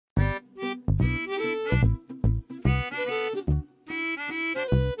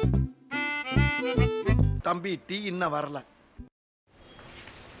தம்பி டீ இன்னும் வரல.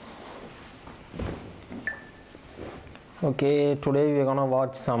 Okay, today we're gonna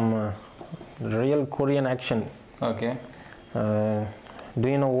watch some real Korean action. Okay. Do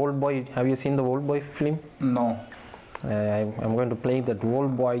you know Oldboy? Have you seen the Oldboy film? No. I'm going to play that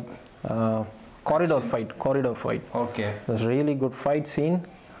Oldboy corridor fight. Okay. There's a really good fight scene.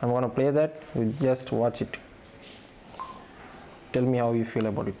 I'm gonna play that. You just watch it. Tell me how you feel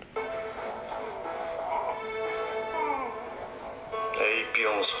about it. AP형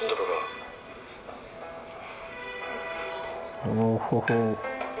손들어라. Oh ho ho.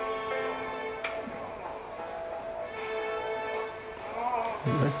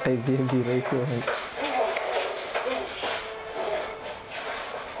 Take the race away.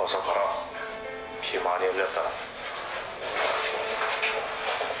 어서 가라. 피 많이 흘렸다.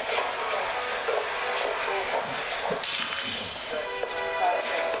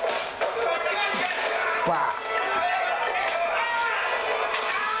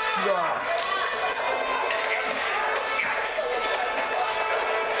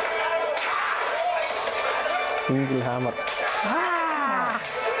 Single hammer.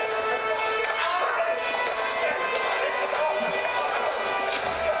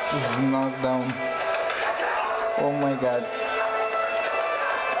 It's knocked down. Oh my god.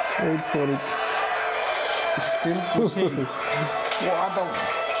 Wait for it. Still pushing. What the?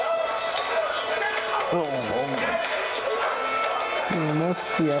 Must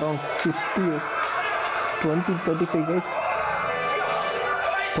be around 50 or 20, 35 guys.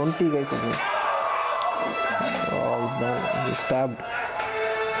 20 guys again. Oh, he's down. He's stabbed.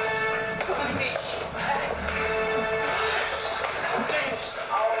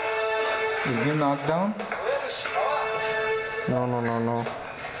 Is he knocked down? No.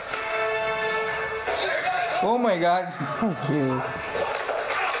 Oh my god.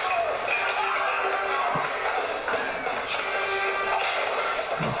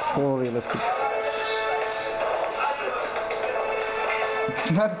 It's so realistic. It's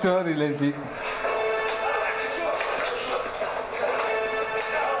not so realistic.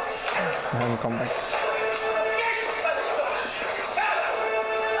 And come back.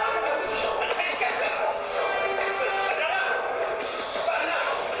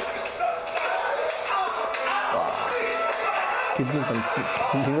 Kidney punch,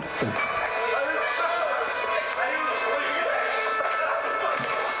 liver punch.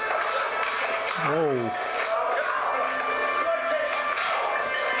 Whoa.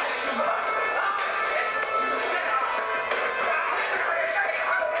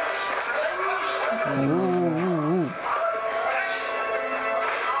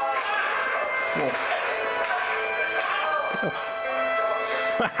 Yes.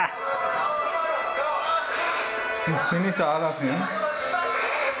 He's finished all of him.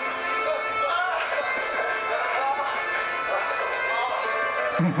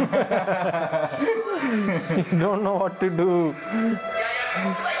 You don't know what to do.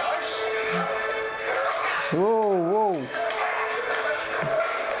 Whoa.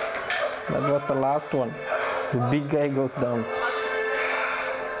 That was the last one. The big guy goes down.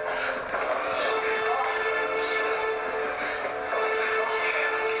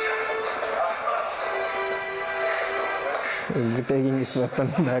 He'll be taking his weapon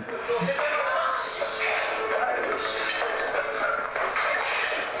back.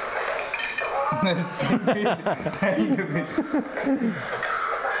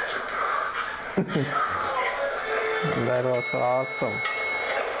 That was awesome.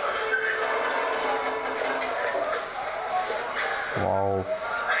 Wow.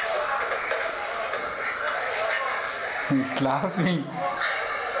 He's laughing.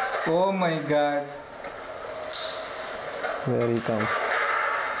 Oh my god. There he comes.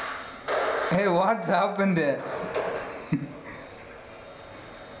 Hey, what's happened there?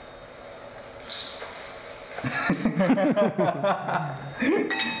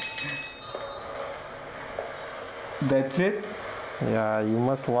 That's it? Yeah, you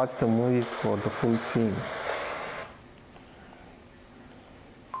must watch the movie for the full scene.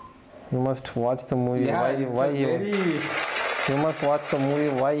 You must watch the movie. Yeah, You must watch the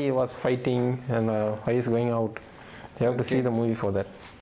movie why he was fighting and why he's going out. You have to see the movie for that.